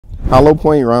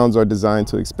Hollowpoint rounds are designed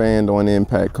to expand on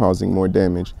impact, causing more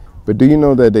damage. But do you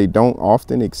know that they don't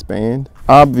often expand?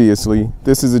 Obviously,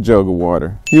 this is a jug of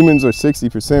water. Humans are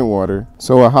 60% water,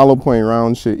 so a Hollowpoint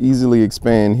round should easily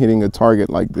expand hitting a target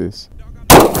like this.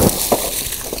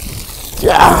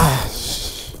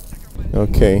 Gosh!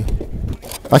 Okay.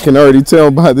 I can already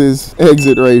tell by this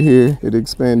exit right here, it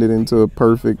expanded into a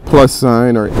perfect plus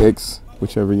sign or X,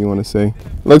 whichever you want to say.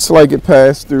 Looks like it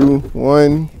passed through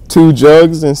 2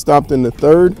 jugs and stopped in the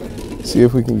third. See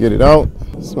if we can get it out.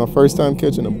 This is my first time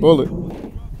catching a bullet.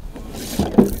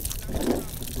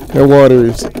 That water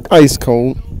is ice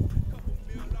cold.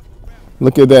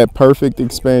 Look at that perfect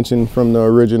expansion from the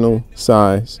original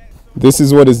size. This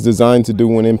is what it's designed to do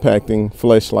when impacting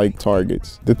flesh-like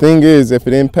targets. The thing is, if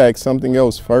it impacts something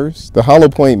else first, the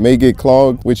Hollowpoint may get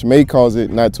clogged, which may cause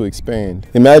it not to expand.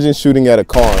 Imagine shooting at a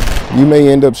car. You may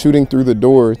end up shooting through the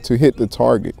door to hit the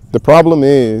target. The problem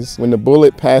is, when the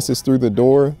bullet passes through the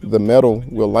door, the metal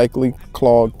will likely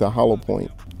clog the Hollowpoint.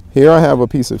 Here I have a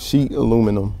piece of sheet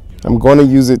aluminum. I'm going to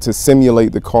use it to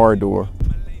simulate the car door.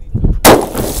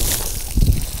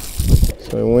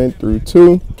 So it went through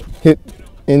 2, hit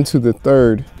into the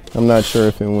third. I'm not sure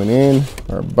if it went in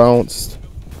or bounced.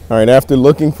 All right, after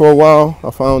looking for a while,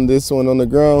 I found this one on the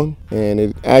ground and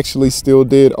it actually still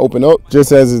did open up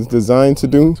just as it's designed to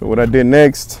do. So what I did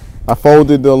next, I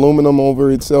folded the aluminum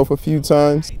over itself a few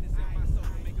times.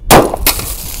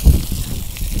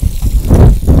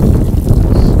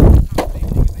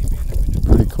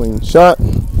 Pretty clean shot.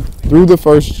 Through the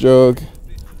first jug,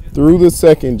 through the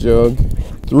second jug,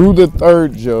 through the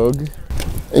third jug.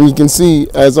 And you can see,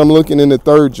 as I'm looking in the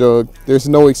third jug, there's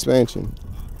no expansion.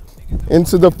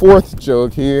 Into the fourth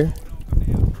jug here,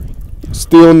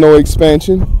 still no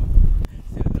expansion.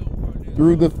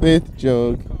 Through the fifth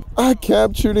jug, I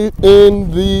captured it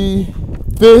in the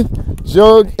fifth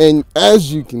jug, and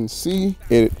as you can see,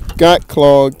 it got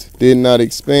clogged, did not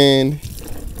expand.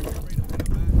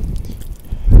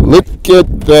 Look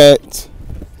at that.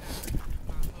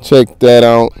 Check that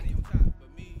out.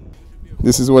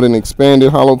 This is what an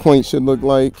expanded Hollowpoint should look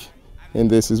like, and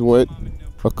this is what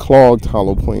a clogged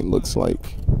Hollowpoint looks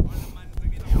like.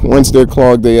 Once they're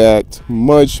clogged, they act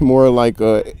much more like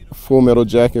a Full Metal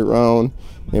Jacket round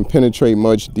and penetrate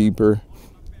much deeper,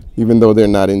 even though they're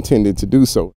not intended to do so.